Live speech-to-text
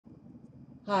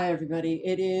Hi, everybody.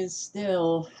 It is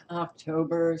still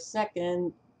October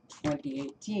 2nd,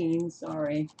 2018.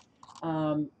 Sorry.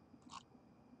 Um,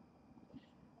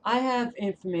 I have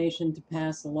information to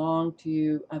pass along to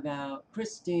you about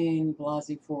Christine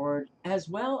Blasey Ford, as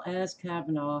well as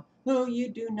Kavanaugh, who you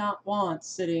do not want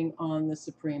sitting on the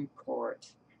Supreme Court.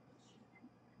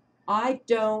 I've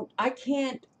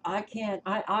changed. I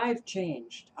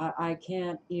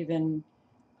can't even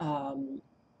um,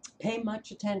 pay much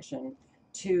attention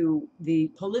to the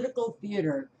political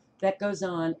theater that goes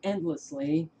on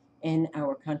endlessly in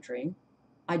our country.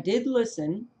 I did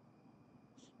listen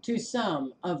to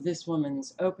some of this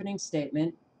woman's opening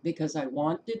statement because I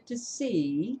wanted to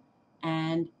see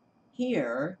and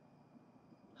hear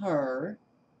her,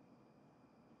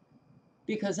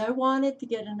 because I wanted to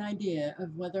get an idea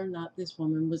of whether or not this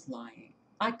woman was lying.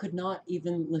 I could not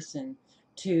even listen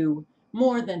to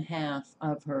more than half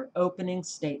of her opening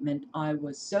statement. I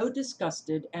was so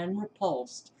disgusted and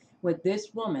repulsed with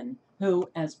this woman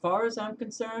who, as far as I'm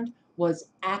concerned, was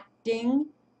acting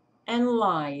and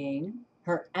lying.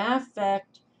 Her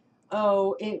affect,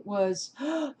 oh, it was,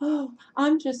 oh,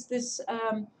 I'm just this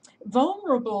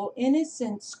vulnerable,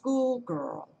 innocent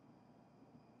schoolgirl.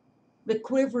 The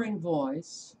quivering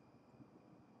voice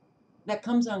that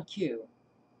comes on cue.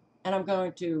 And I'm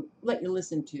going to let you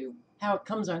listen to how it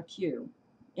comes on cue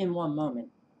in one moment.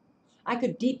 I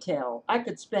could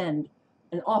spend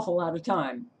an awful lot of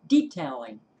time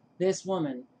detailing this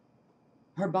woman,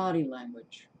 her body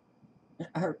language,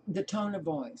 the tone of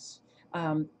voice.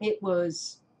 It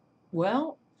was,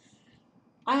 well,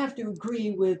 I have to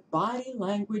agree with Body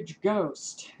Language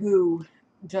Ghost, who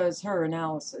does her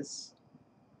analysis,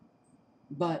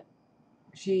 but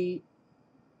she,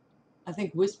 I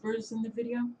think, whispers in the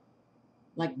video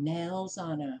like nails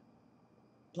on a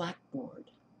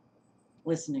blackboard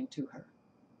listening to her.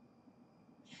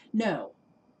 No,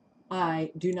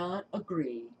 I do not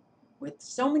agree with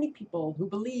so many people who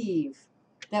believe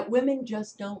that women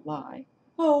just don't lie.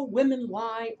 Oh, women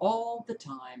lie all the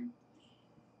time.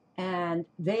 And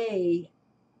I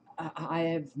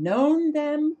have known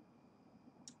them,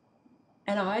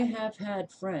 and I have had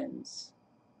friends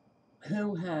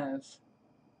who have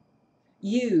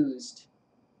used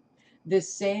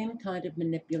this same kind of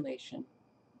manipulation.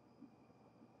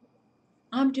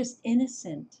 I'm just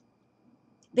innocent.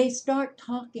 They start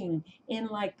talking in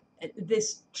like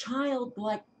this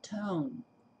childlike tone,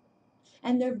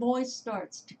 and their voice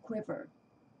starts to quiver.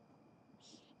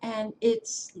 And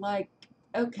it's like,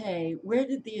 okay, where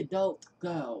did the adult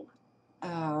go?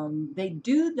 They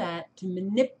do that to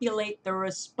manipulate the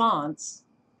response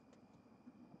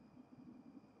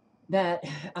that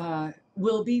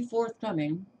will be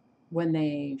forthcoming when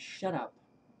they shut up.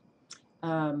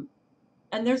 Um,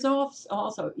 and there's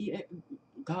also,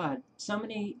 God, so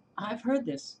many, I've heard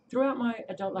this throughout my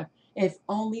adult life. If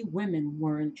only women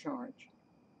were in charge.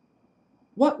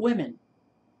 What women?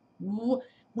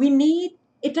 We need,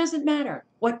 it doesn't matter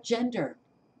what gender.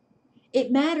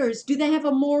 It matters, do they have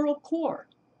a moral core?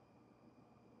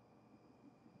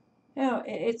 You know,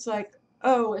 it's like,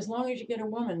 oh, as long as you get a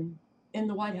woman in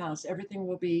the White House, everything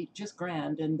will be just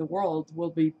grand and the world will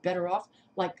be better off.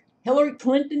 Like Hillary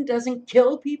Clinton doesn't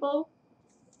kill people,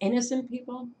 innocent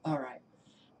people. All right.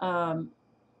 Um,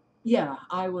 yeah,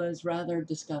 I was rather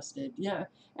disgusted. Yeah.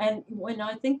 And when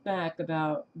I think back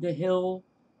about the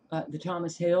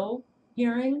Thomas Hill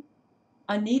hearing,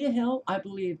 Anita Hill, I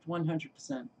believed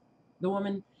 100%. The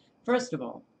woman, first of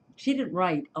all, she didn't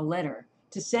write a letter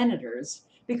to senators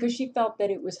because she felt that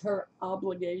it was her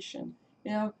obligation.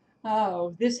 You know,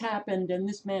 oh, this happened and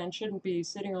this man shouldn't be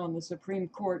sitting on the Supreme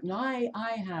Court. And I've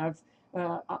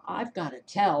got to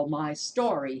tell my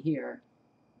story here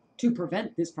to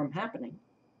prevent this from happening.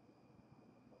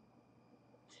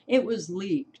 It was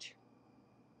leaked.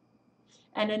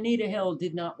 And Anita Hill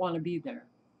did not want to be there.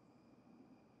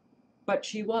 But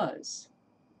she was.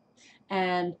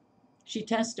 And she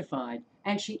testified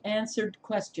and she answered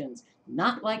questions,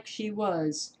 not like she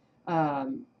was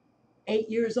 8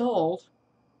 years old,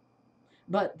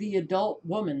 but the adult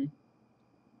woman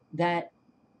that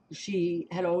she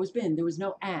had always been. There was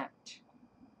no act.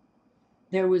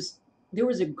 There was there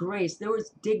was a grace, there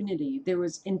was dignity, there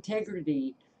was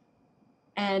integrity,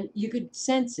 and you could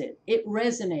sense it. It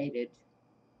resonated.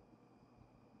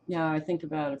 Now I think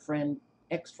about a friend,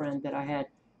 ex-friend that I had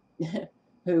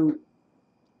who,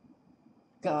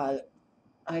 God,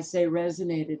 I say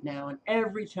resonated now, and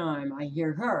every time I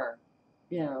hear her,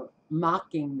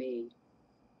 mocking me,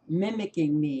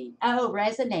 mimicking me, oh,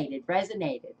 resonated,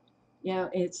 resonated.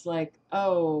 It's like,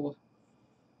 oh,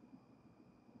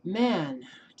 man,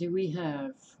 do we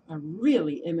have a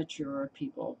really immature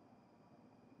people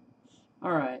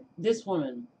All right, this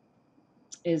woman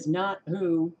is not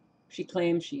who she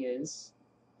claims she is,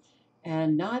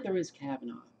 and neither is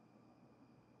Kavanaugh.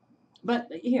 But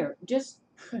here, just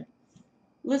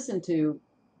listen to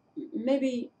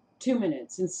maybe 2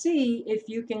 minutes and see if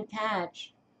you can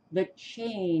catch the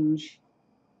change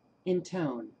in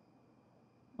tone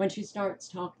when she starts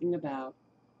talking about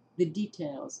the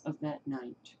details of that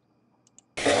night.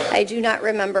 I do not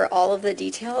remember all of the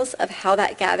details of how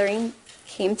that gathering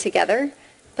came together,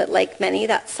 but like many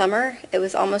that summer, it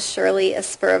was almost surely a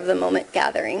spur-of-the-moment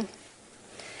gathering.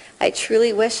 I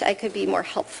truly wish I could be more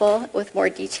helpful with more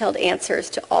detailed answers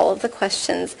to all of the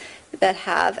questions that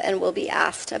have and will be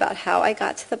asked about how I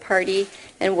got to the party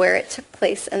and where it took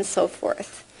place and so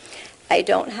forth. I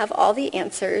don't have all the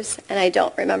answers, and I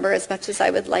don't remember as much as I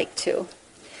would like to.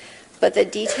 But the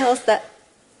details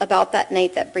about that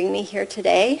night that bring me here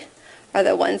today are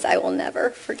the ones I will never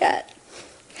forget.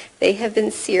 They have been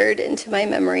seared into my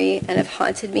memory and have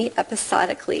haunted me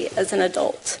episodically as an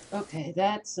adult. Okay,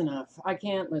 that's enough. I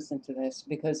can't listen to this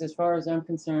because, as far as I'm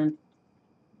concerned,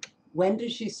 when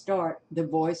does she start the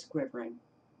voice quivering?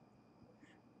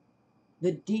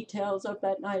 The details of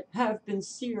that night have been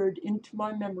seared into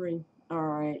my memory. All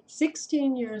right,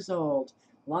 16 years old.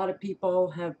 A lot of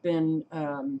people have been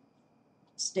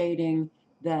stating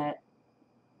that,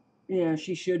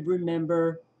 she should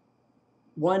remember,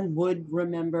 one would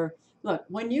remember. Look,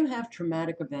 when you have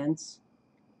traumatic events,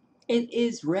 it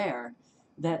is rare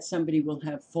that somebody will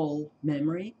have full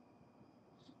memory,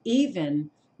 even,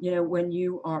 when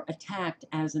you are attacked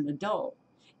as an adult.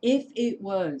 If it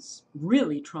was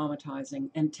really traumatizing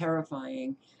and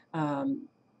terrifying, um,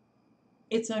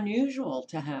 it's unusual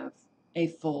to have a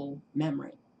full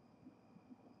memory.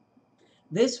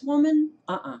 This woman,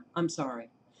 I'm sorry.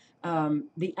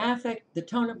 The affect, the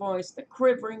tone of voice, the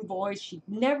quivering voice, she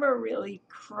never really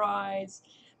cries,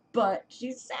 but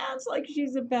she sounds like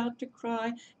she's about to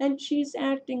cry, and she's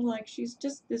acting like she's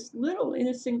just this little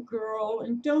innocent girl,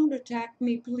 and don't attack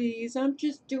me, please. I'm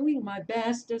just doing my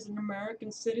best as an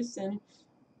American citizen.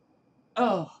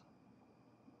 Oh,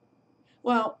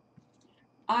 well,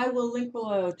 I will link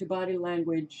below to Body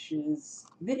Language's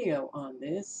video on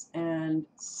this, and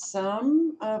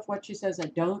some of what she says I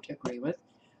don't agree with,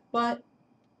 but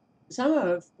some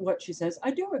of what she says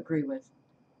I do agree with.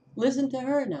 Listen to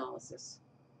her analysis.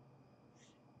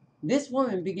 This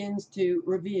woman begins to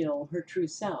reveal her true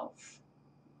self,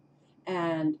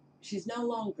 and she's no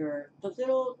longer the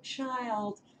little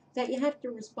child that you have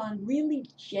to respond really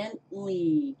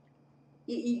gently.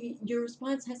 Your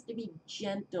response has to be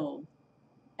gentle.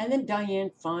 And then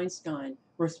Dianne Feinstein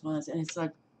responds, and it's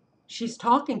like she's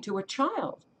talking to a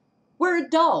child. We're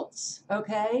adults,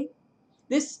 okay?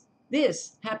 This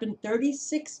happened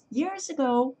 36 years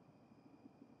ago,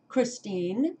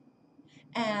 Christine,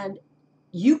 and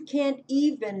you can't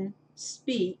even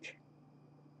speak,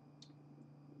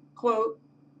 quote,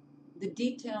 the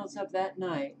details of that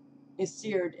night is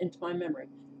seared into my memory,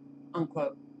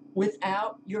 unquote.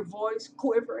 Without your voice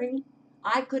quivering,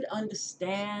 I could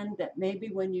understand that maybe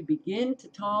when you begin to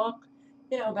talk,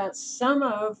 about some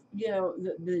of,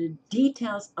 the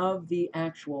details of the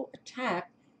actual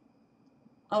attack,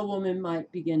 a woman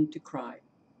might begin to cry.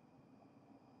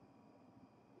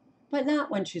 But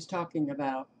not when she's talking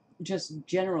about just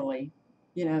generally,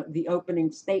 the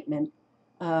opening statement.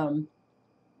 Um,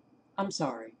 I'm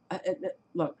sorry.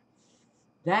 Look,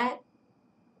 that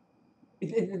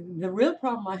the real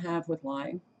problem I have with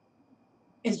lying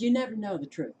is you never know the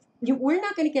truth. We're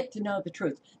not going to get to know the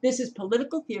truth. This is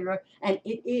political theater, and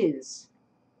it is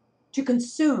to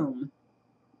consume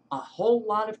a whole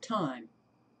lot of time.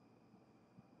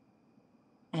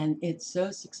 And it's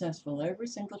so successful every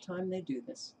single time they do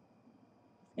this.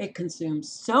 It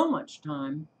consumes so much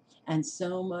time, and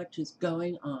so much is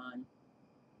going on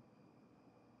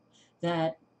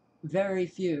that very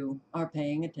few are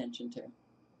paying attention to.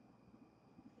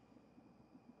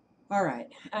 All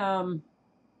right.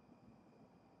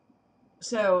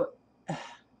 So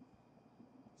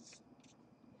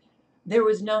there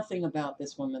was nothing about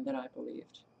this woman that I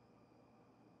believed.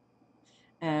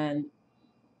 And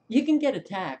you can get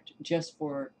attacked just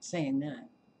for saying that.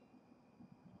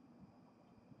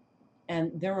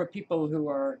 And there are people who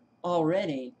are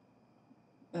already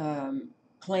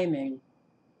claiming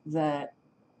that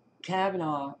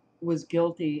Kavanaugh was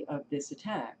guilty of this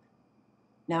attack.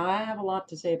 Now, I have a lot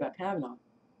to say about Kavanaugh,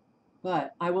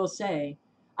 but I will say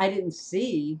I didn't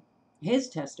see his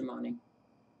testimony,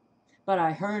 but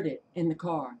I heard it in the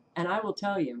car. And I will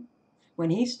tell you, when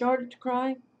he started to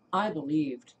cry, I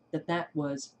believed that that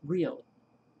was real.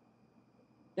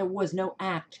 There was no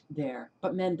act there,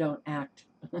 but men don't act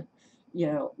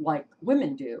like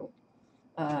women do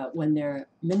when they're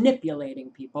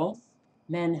manipulating people.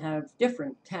 Men have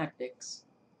different tactics.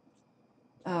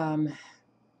 But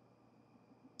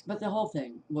the whole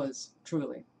thing was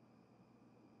truly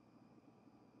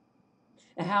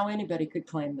how anybody could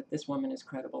claim that this woman is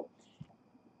credible.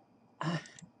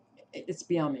 It's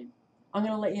beyond me. I'm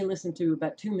going to let you listen to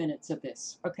about 2 minutes of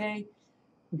this, okay?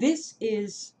 This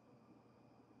is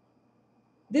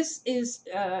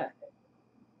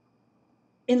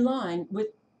in line with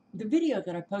the video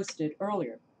that I posted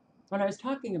earlier when I was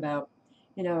talking about,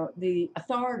 the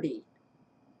authority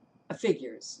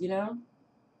figures,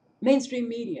 mainstream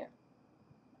media.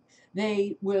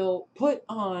 They will put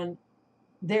on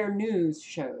their news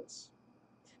shows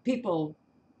people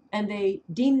and they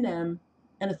deem them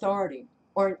an authority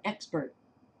or an expert.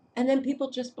 And then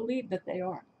people just believe that they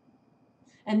are.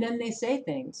 And then they say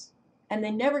things and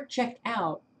they never check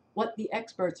out what the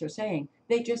experts are saying.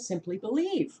 They just simply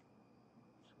believe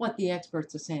what the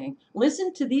experts are saying.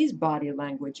 Listen to these body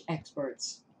language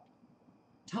experts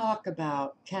talk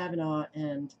about Kavanaugh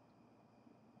and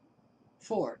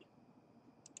Ford.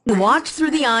 Watch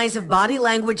through the eyes of body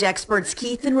language experts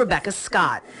Keith and Rebecca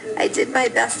Scott. I did my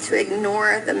best to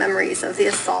ignore the memories of the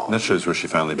assault. That shows where she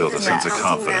finally built a sense of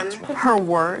confidence. Her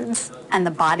words and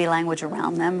the body language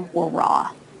around them were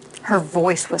raw. Her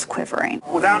voice was quivering.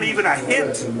 Without even a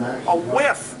hint, a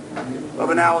whiff of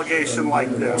an allegation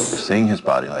like this. Seeing his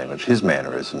body language, his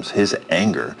mannerisms, his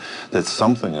anger, that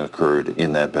something occurred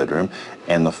in that bedroom,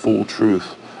 and the full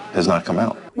truth has not come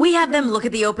out. We had them look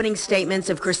at the opening statements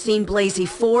of Christine Blasey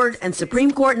Ford and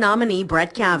Supreme Court nominee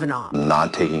Brett Kavanaugh.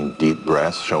 Not taking deep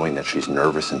breaths, showing that she's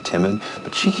nervous and timid,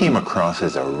 but she came across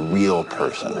as a real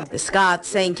person. The Scotts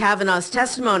saying Kavanaugh's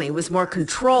testimony was more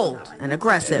controlled and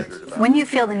aggressive. When you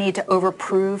feel the need to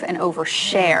overprove and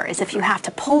overshare, as if you have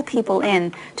to pull people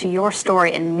in to your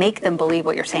story and make them believe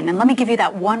what you're saying. And let me give you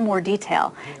that one more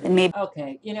detail that maybe...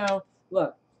 Okay,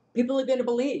 look, people are going to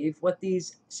believe what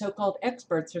these so-called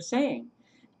experts are saying.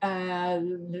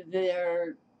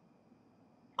 They're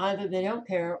either they don't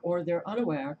care or they're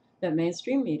unaware that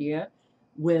mainstream media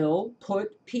will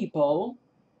put people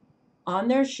on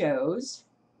their shows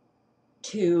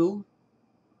to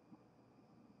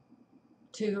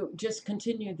just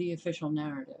continue the official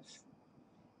narrative.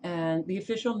 And the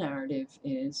official narrative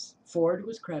is Ford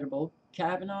was credible,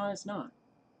 Kavanaugh is not.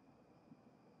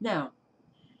 Now,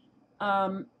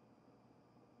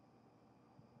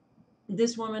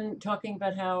 this woman talking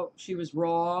about how she was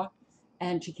raw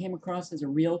and she came across as a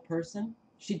real person,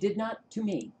 she did not to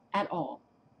me at all.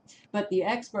 But the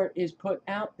expert is put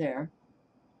out there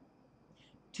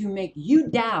to make you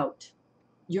doubt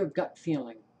your gut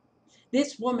feeling.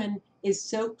 This woman is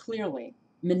so clearly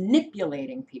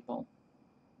manipulating people.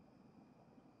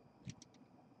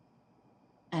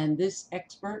 And this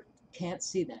expert can't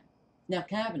see that. Now,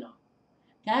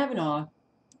 Kavanaugh,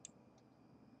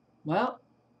 well,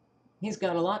 he's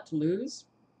got a lot to lose.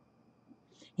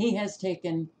 He has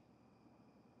taken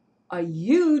a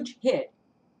huge hit.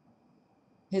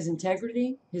 His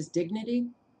integrity, his dignity.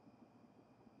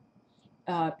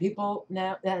 People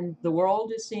now, and the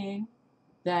world is seeing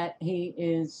that he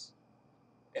is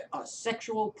a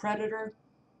sexual predator,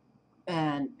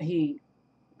 and he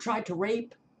tried to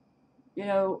rape,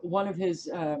 one of his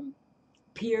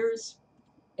peers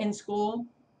in school.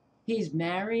 He's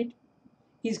married.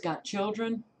 He's got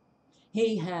children.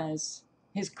 He has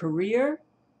his career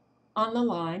on the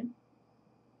line,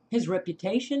 his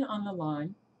reputation on the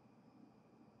line.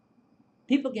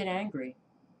 People get angry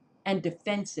and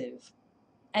defensive,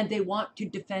 and they want to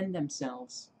defend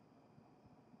themselves.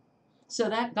 So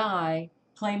that guy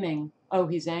claiming, oh,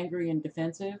 he's angry and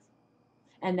defensive,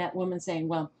 and that woman saying,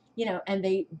 well, and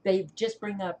they just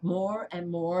bring up more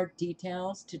and more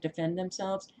details to defend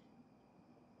themselves.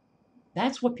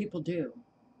 That's what people do.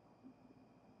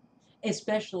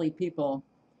 Especially people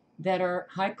that are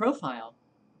high profile.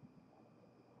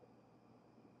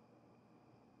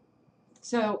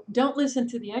 So don't listen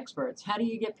to the experts. How do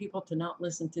you get people to not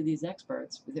listen to these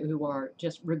experts who are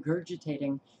just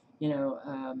regurgitating,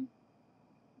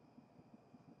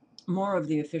 more of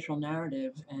the official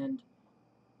narrative and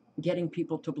getting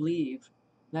people to believe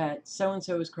that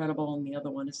so-and-so is credible and the other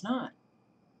one is not?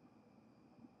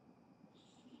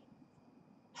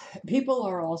 People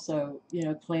are also,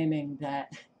 claiming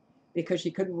that because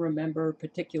she couldn't remember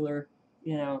particular,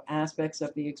 aspects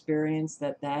of the experience,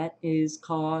 that is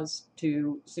cause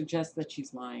to suggest that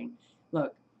she's lying.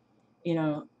 Look,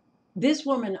 this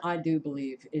woman, I do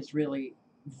believe, is really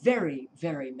very,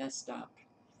 very messed up,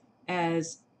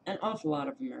 as an awful lot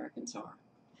of Americans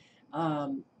are.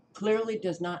 Clearly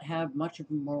does not have much of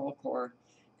a moral core,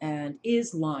 and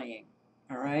is lying,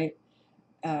 all right?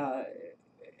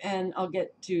 And I'll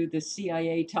get to the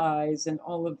CIA ties and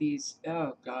all of these,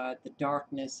 oh God, the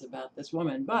darkness about this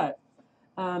woman. But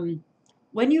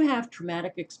when you have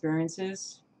traumatic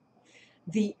experiences,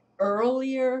 the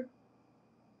earlier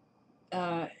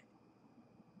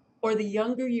or the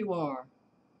younger you are,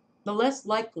 the less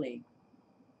likely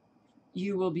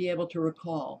you will be able to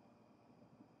recall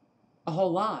a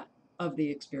whole lot of the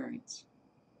experience.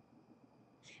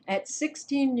 At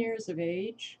 16 years of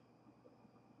age,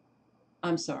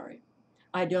 I'm sorry,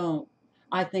 I don't.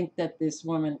 I think that this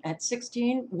woman at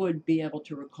 16 would be able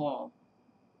to recall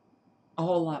a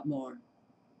whole lot more.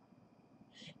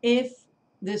 If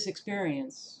this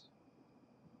experience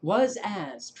was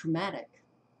as traumatic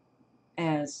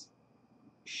as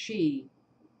she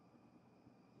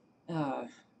uh,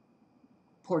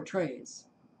 portrays,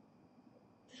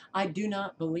 I do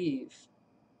not believe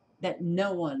that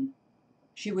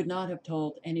she would not have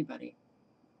told anybody.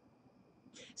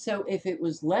 So if it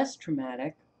was less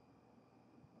traumatic,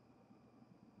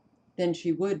 then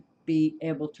she would be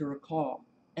able to recall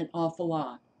an awful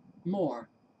lot more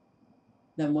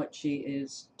than what she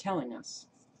is telling us.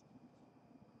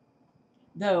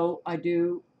 Though I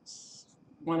do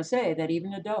want to say that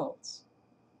even adults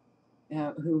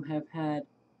who have had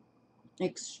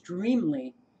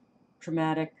extremely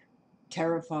traumatic,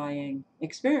 terrifying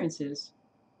experiences,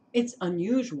 it's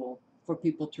unusual for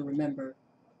people to remember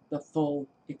the full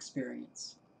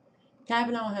experience.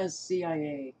 Kavanaugh has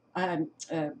CIA,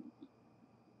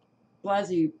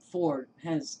 Blasey Ford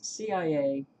has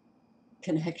CIA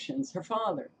connections. Her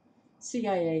father,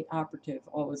 CIA operative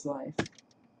all his life.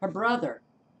 Her brother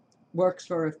works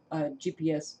for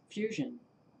GPS Fusion.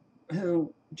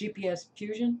 GPS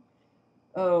Fusion?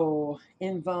 Oh,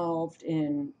 involved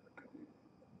in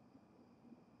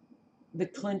the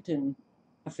Clinton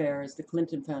affairs, the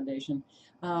Clinton Foundation.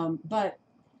 But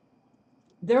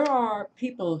there are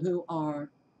people who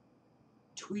are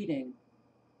tweeting.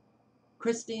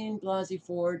 Christine Blasey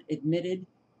Ford admitted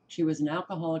she was an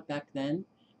alcoholic back then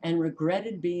and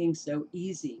regretted being so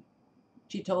easy.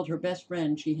 She told her best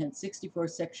friend she had 64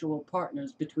 sexual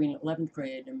partners between 11th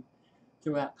grade and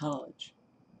throughout college.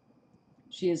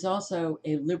 She is also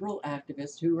a liberal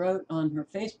activist who wrote on her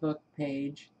Facebook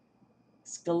page,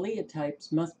 Scalia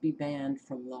types must be banned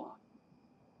from law.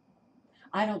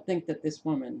 I don't think that this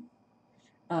woman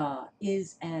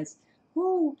is as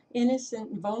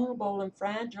innocent and vulnerable and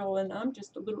fragile, and I'm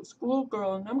just a little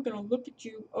schoolgirl, and I'm going to look at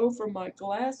you over my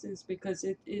glasses because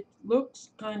it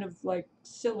looks kind of like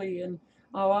silly, and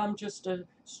I'm just a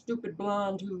stupid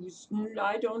blonde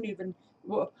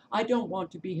I don't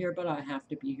want to be here, but I have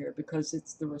to be here because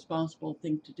it's the responsible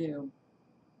thing to do.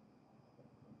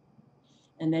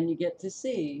 And then you get to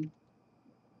see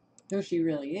who she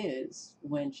really is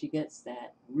when she gets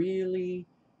that really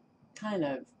kind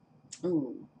of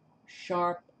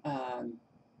sharp,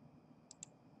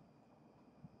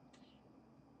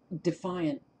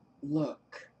 defiant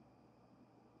look.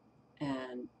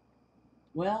 And,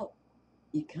 well,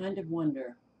 you kind of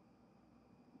wonder.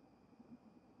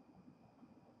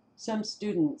 Some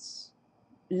students,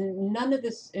 none of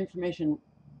this information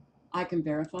I can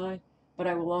verify, but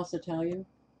I will also tell you,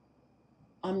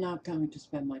 I'm not going to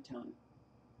spend my time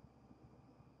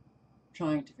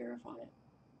trying to verify it.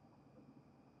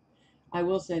 I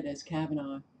will say this,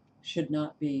 Kavanaugh should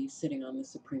not be sitting on the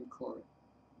Supreme Court,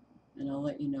 and I'll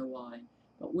let you know why.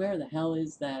 But where the hell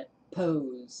is that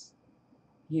pose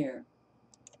here?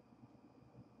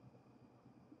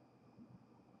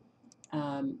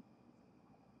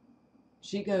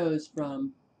 She goes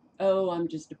from, I'm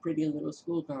just a pretty little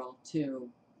schoolgirl, to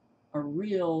a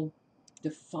real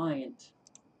defiant,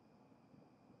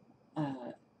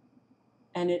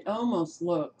 and it almost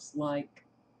looks like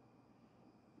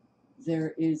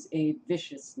there is a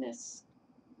viciousness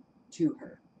to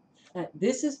her.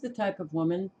 This is the type of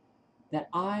woman that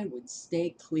I would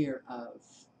stay clear of,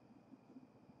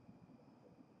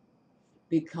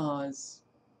 because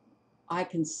I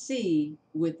can see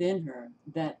within her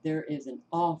that there is an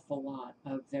awful lot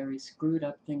of very screwed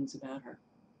up things about her.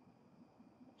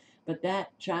 But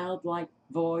that childlike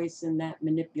voice and that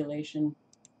manipulation,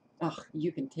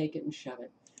 you can take it and shove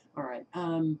it. All right.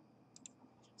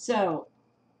 So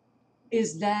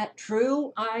is that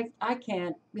true? I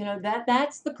can't,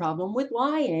 that's the problem with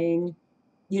lying.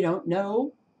 You don't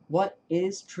know what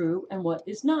is true and what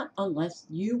is not unless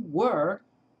you were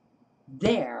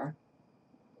there.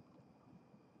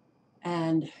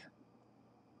 And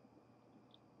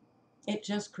it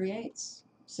just creates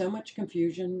so much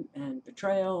confusion and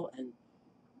betrayal and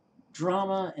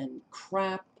drama and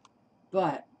crap.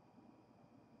 But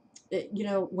You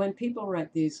know, when people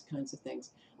write these kinds of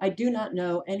things, I do not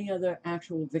know any other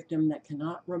actual victim that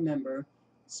cannot remember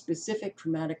specific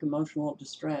traumatic emotional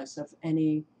distress of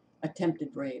any attempted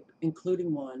rape,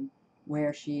 including one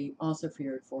where she also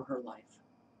feared for her life.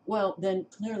 Well, then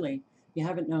clearly you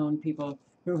haven't known people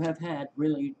who have had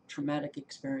really traumatic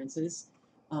experiences,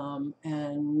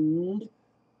 and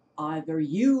either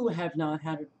you have not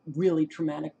had a really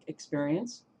traumatic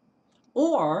experience,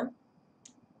 or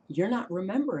you're not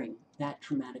remembering that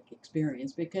traumatic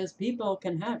experience, because people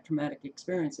can have traumatic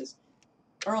experiences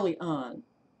early on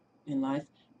in life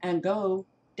and go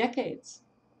decades,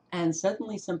 and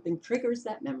suddenly something triggers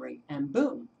that memory and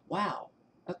boom, wow,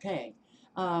 okay.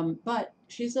 But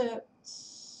she's a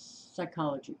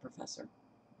psychology professor,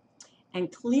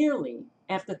 and clearly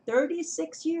after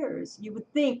 36 years you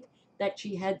would think that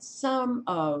she had some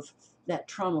of that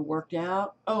trauma worked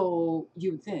out. Oh,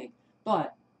 you would think.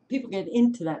 But people get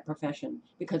into that profession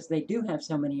because they do have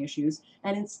so many issues,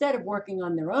 and instead of working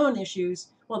on their own issues,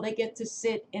 well, they get to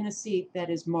sit in a seat that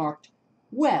is marked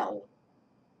well,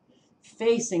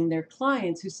 facing their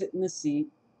clients who sit in the seat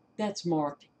that's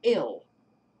marked ill,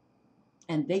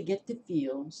 and they get to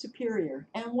feel superior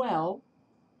and well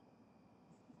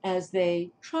as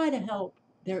they try to help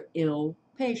their ill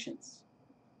patients,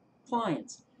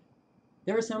 clients.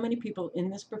 There are so many people in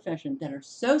this profession that are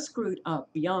so screwed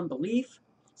up beyond belief,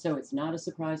 so it's not a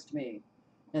surprise to me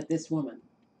that this woman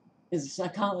is a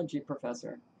psychology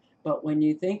professor. But when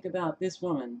you think about this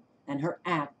woman and her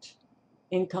act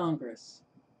in Congress,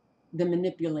 the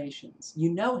manipulations, you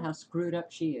know how screwed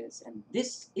up she is. And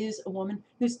this is a woman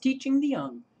who's teaching the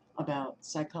young about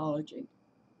psychology.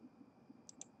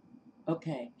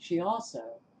 Okay, she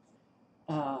also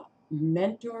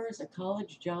mentors a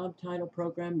college job title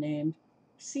program named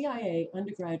CIA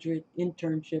Undergraduate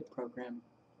Internship Program.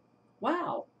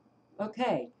 Wow.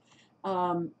 Okay.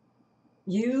 Um,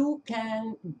 you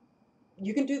can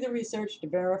do the research to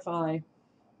verify,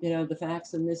 the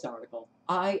facts in this article.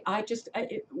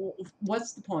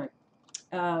 What's the point?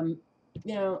 Um,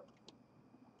 you know,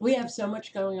 we have so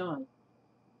much going on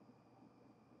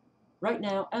right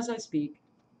now as I speak.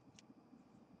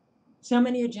 So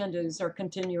many agendas are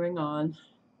continuing on,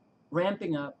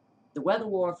 ramping up the weather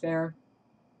warfare,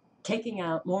 taking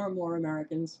out more and more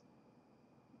Americans.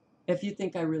 If you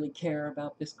think I really care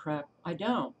about this crap, I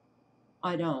don't.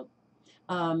 I don't.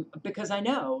 Because I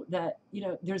know that,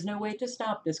 there's no way to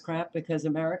stop this crap, because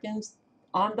Americans,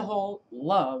 on the whole,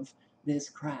 love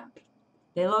this crap.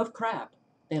 They love crap.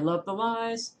 They love the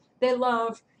lies. They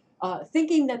love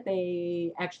thinking that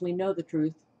they actually know the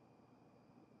truth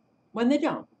when they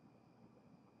don't.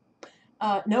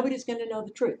 Nobody's going to know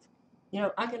the truth.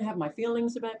 I can have my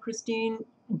feelings about Christine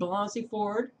Blasey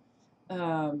Ford.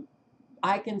 Um,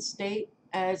 I can state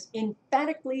as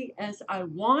emphatically as I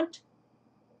want,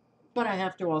 but I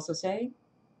have to also say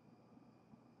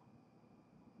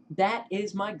that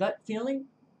is my gut feeling.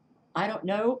 I don't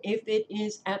know if it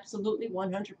is absolutely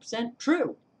 100%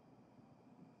 true.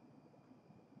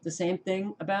 The same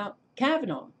thing about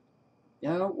Kavanaugh.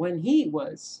 When he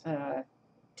was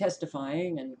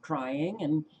testifying and crying,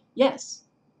 and yes,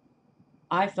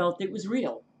 I felt it was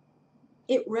real.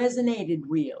 It resonated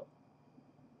real.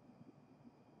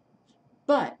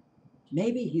 But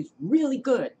maybe he's really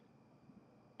good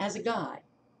as a guy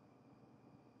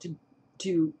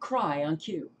to cry on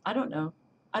cue. I don't know.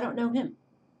 I don't know him.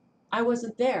 I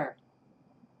wasn't there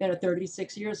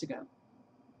 36 years ago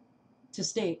to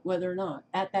state whether or not,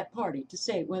 at that party, to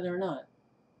state whether or not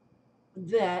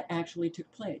that actually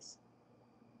took place.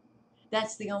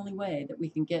 That's the only way that we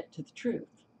can get to the truth.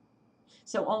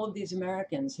 So all of these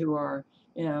Americans who are,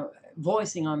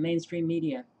 voicing on mainstream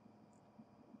media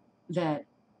that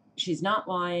she's not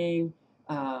lying,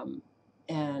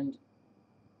 and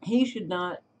he should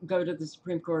not go to the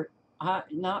Supreme Court,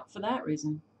 not for that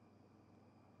reason.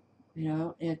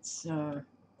 It's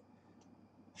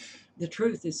the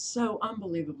truth is so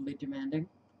unbelievably demanding.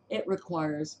 It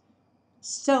requires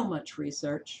so much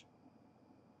research,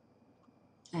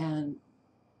 and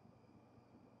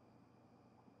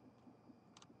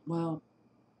well,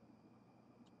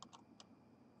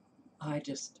 I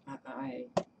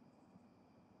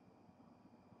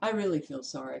really feel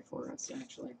sorry for us,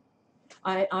 actually.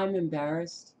 I'm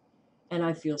embarrassed, and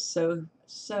I feel so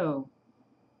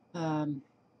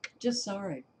just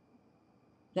sorry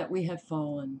that we have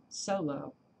fallen so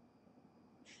low,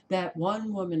 that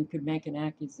one woman could make an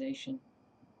accusation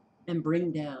and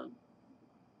bring down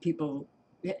people.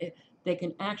 They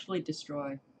can actually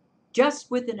destroy just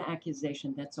with an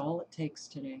accusation. That's all it takes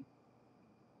today.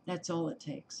 That's all it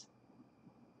takes.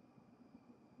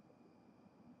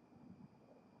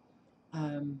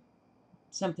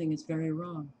 something is very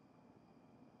wrong.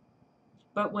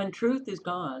 But when truth is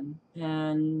gone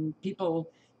and people,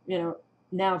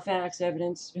 now facts,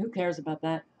 evidence, who cares about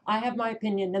that? I have my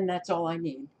opinion and that's all I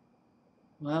need.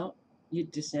 Well, you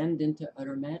descend into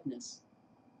utter madness.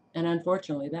 And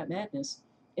unfortunately, that madness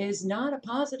is not a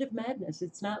positive madness.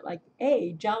 It's not like,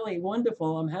 hey, jolly,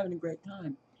 wonderful, I'm having a great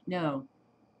time. No,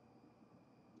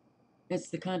 it's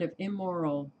the kind of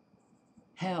immoral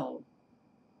hell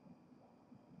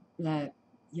that,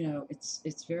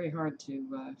 it's very hard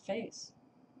to face.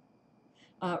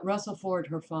 Russell Ford,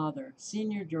 her father,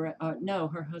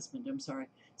 her husband, I'm sorry,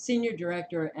 senior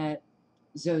director at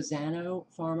Zozano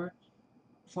Pharma,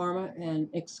 and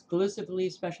exclusively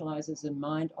specializes in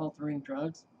mind-altering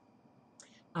drugs.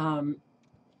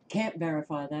 Can't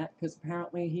verify that because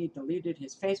apparently he deleted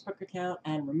his Facebook account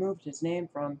and removed his name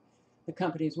from the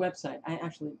company's website. I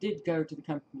actually did go to the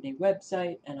company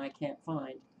website and I can't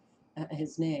find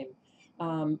his name.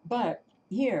 But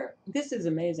here, this is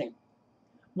amazing.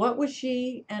 What was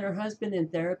she and her husband in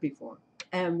therapy for?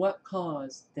 And what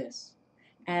caused this?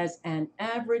 As an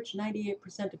average,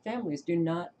 98% of families do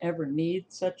not ever need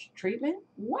such treatment.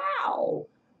 Wow!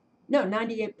 No,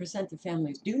 98% of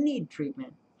families do need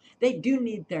treatment. They do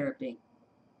need therapy.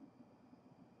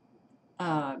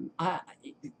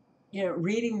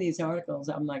 Reading these articles,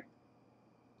 I'm like,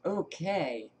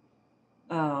 okay,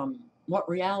 what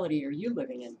reality are you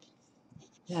living in?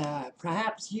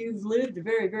 Perhaps you've lived a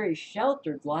very, very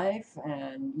sheltered life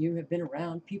and you have been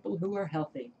around people who are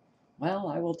healthy. Well,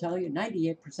 I will tell you,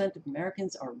 98% of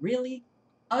Americans are really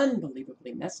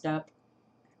unbelievably messed up.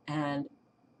 And,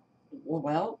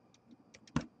 well,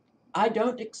 I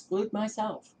don't exclude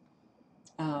myself.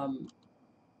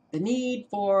 The need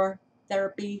for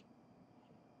therapy,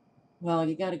 well,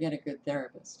 you got to get a good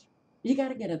therapist. You got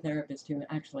to get a therapist who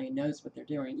actually knows what they're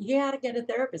doing. You got to get a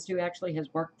therapist who actually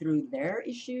has worked through their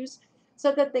issues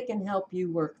so that they can help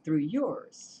you work through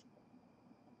yours.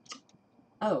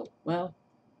 Oh, well,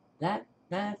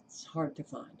 that's hard to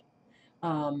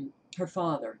find. Her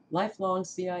father, lifelong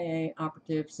CIA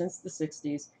operative since the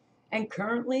 60s, and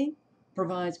currently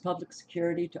provides public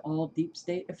security to all deep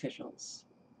state officials.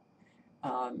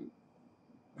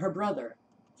 Her brother,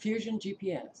 Fusion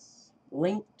GPS,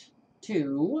 linked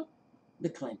to the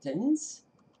Clintons.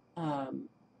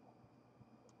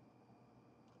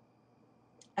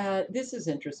 This is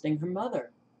interesting. Her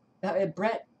mother,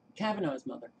 Brett Kavanaugh's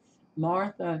mother,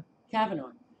 Martha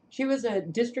Kavanaugh, she was a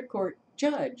district court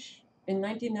judge in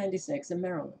 1996 in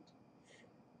Maryland.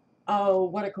 Oh,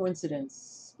 what a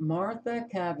coincidence. Martha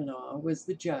Kavanaugh was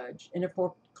the judge in a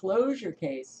foreclosure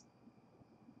case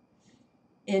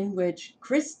in which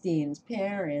Christine's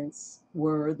parents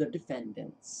were the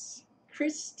defendants.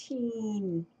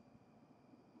 Christine,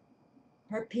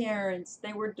 her parents,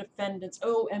 they were defendants.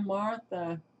 Oh, and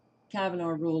Martha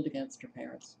Kavanaugh ruled against her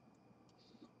parents.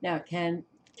 Now, can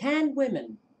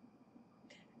women,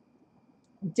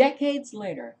 decades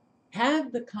later,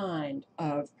 have the kind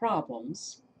of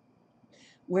problems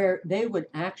where they would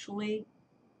actually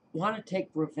want to take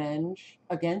revenge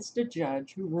against a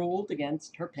judge who ruled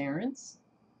against her parents?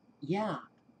 Yeah,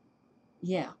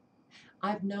 yeah.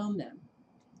 I've known them.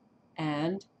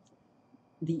 And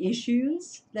the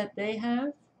issues that they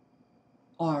have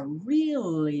are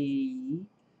really,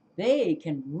 they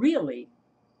can really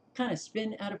kind of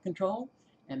spin out of control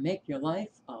and make your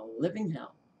life a living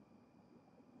hell.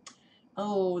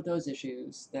 Oh, those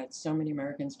issues that so many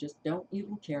Americans just don't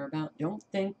even care about, don't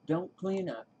think, don't clean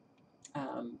up.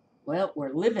 Well,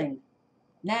 we're living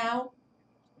now,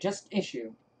 just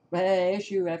issue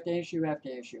after issue after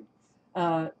issue.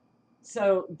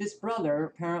 So this brother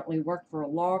apparently worked for a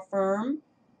law firm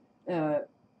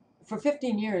for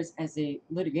 15 years as a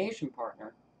litigation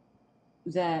partner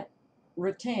that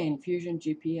retained Fusion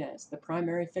GPS, the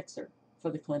primary fixer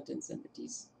for the Clintons and the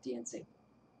DNC.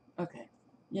 Okay,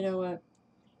 you know what?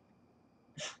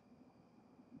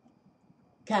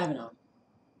 Kavanaugh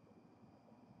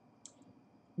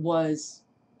was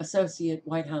Associate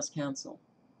White House Counsel,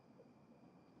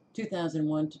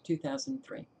 2001 to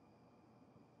 2003.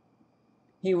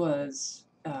 He was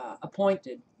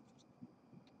appointed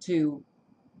to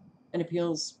an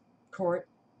appeals court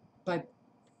by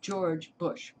George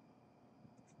Bush.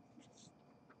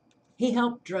 He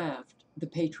helped draft the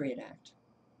Patriot Act.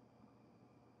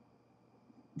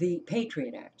 The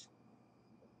Patriot Act.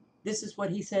 This is what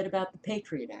he said about the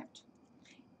Patriot Act.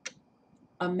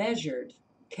 A measured,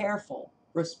 careful,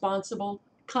 responsible,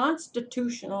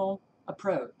 constitutional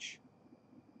approach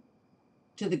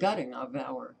to the gutting of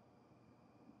our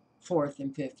Fourth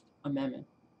and Fifth Amendment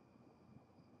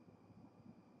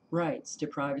rights to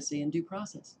privacy and due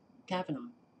process. Kavanaugh.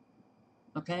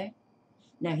 Okay?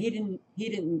 Now the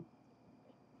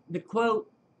quote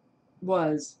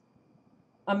was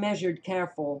a measured,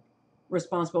 careful,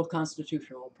 responsible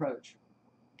constitutional approach.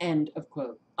 End of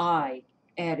quote. I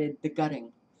added the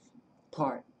gutting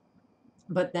part.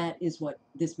 But that is what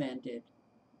this man did.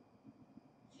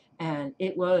 And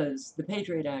the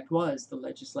Patriot Act was the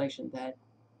legislation that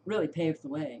really paved the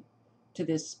way to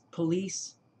this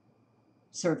police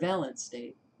surveillance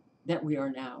state that we are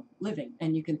now living.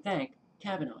 And you can thank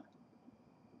Kavanaugh.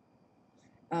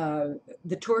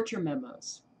 The torture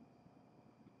memos,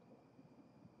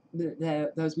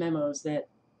 those memos that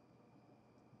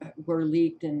were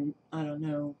leaked in, I don't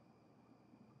know,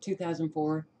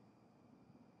 2004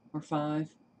 or 5.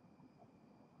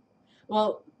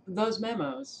 Well, those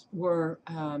memos were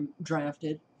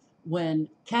drafted when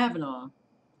Kavanaugh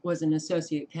was an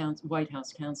associate White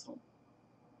House counsel.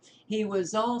 He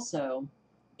was also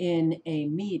in a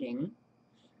meeting,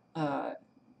 and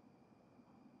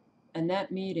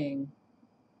that meeting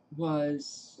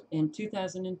was in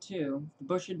 2002, the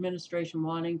Bush administration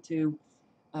wanting to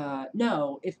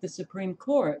know if the Supreme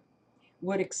Court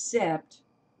would accept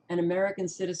an American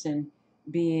citizen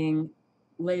being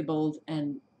labeled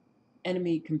an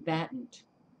enemy combatant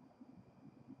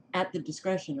at the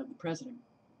discretion of the president.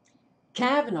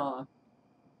 Kavanaugh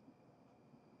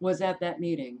was at that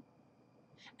meeting,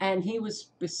 and he was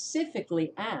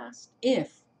specifically asked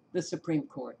if the Supreme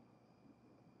Court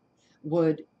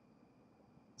would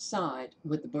side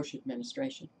with the Bush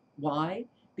administration. Why?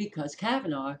 Because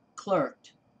Kavanaugh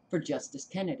clerked for Justice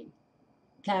Kennedy.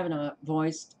 Kavanaugh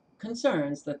voiced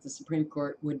concerns that the Supreme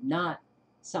Court would not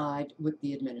side with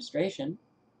the administration,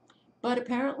 but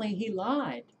apparently he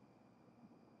lied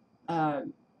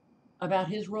about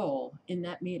his role in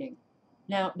that meeting.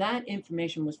 Now, that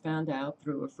information was found out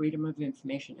through a Freedom of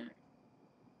Information Act.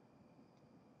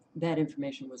 That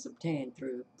information was obtained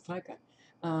through FICA.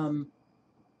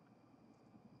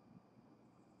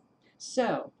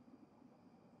 So,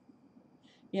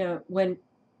 when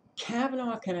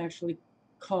Kavanaugh can actually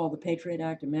call the Patriot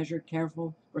Act a measured,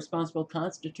 careful, responsible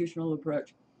constitutional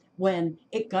approach, when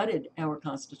it gutted our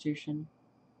Constitution,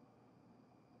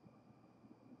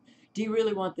 do you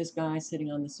really want this guy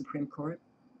sitting on the Supreme Court?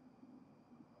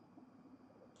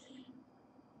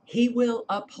 He will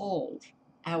uphold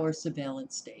our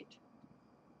surveillance state.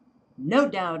 No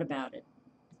doubt about it.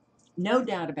 No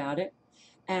doubt about it.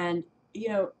 And,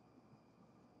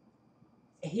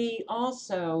 he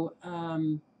also,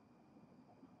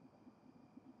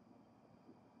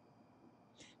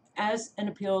 as an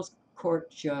appeals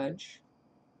court judge,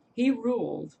 he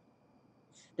ruled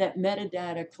that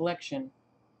metadata collection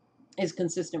is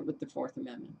consistent with the Fourth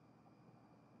Amendment.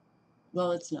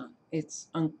 Well, it's not. It's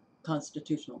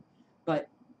unconstitutional. But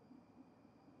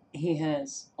he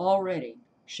has already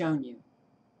shown you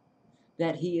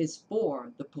that he is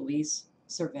for the police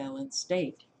surveillance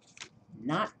state,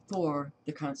 not for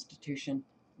the Constitution,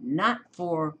 not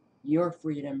for your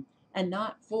freedom, and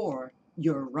not for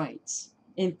your rights.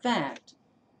 In fact,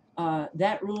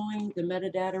 that ruling, the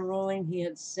metadata ruling, he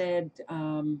had said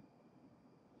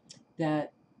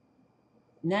that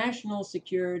national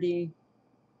security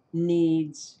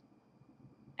needs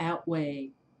outweigh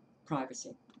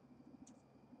privacy.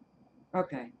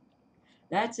 Okay,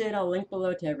 that's it. I'll link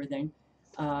below to everything.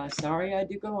 Sorry I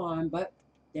do go on, but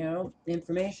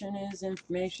information is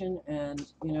information, and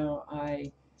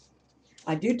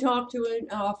I do talk to an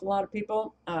awful lot of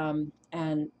people,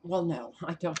 and well, no,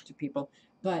 I talk to people,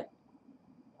 but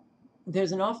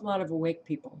there's an awful lot of awake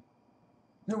people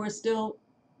who are still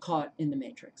caught in the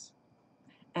matrix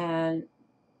and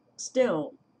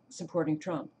still supporting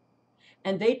Trump.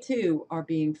 And they too are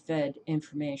being fed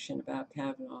information about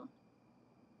Kavanaugh,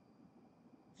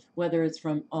 whether it's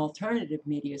from alternative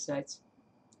media sites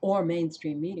or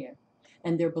mainstream media.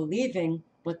 And they're believing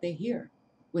what they hear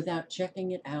without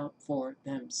checking it out for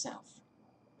themselves.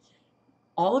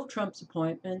 All of Trump's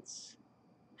appointments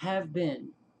have been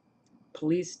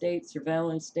police state,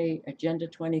 surveillance state, Agenda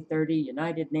 2030,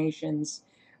 United Nations,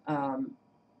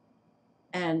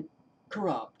 and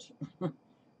corrupt.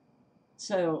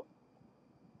 So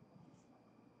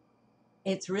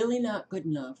it's really not good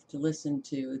enough to listen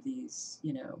to these,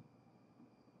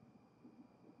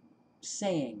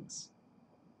 sayings.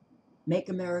 Make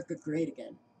America great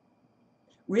again.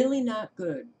 Really not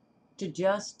good to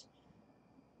just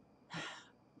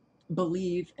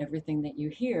believe everything that you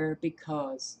hear,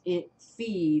 because it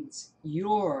feeds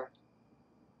your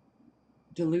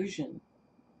delusion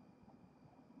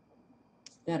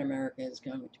that America is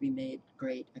going to be made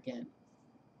great again.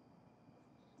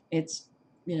 It's,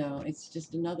 it's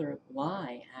just another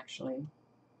lie, actually.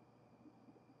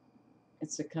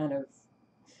 It's a kind of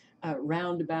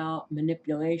roundabout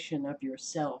manipulation of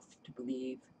yourself to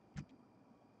believe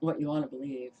what you want to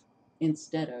believe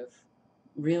instead of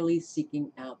really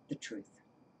seeking out the truth,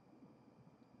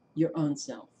 your own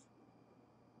self.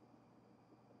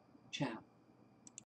 Ciao.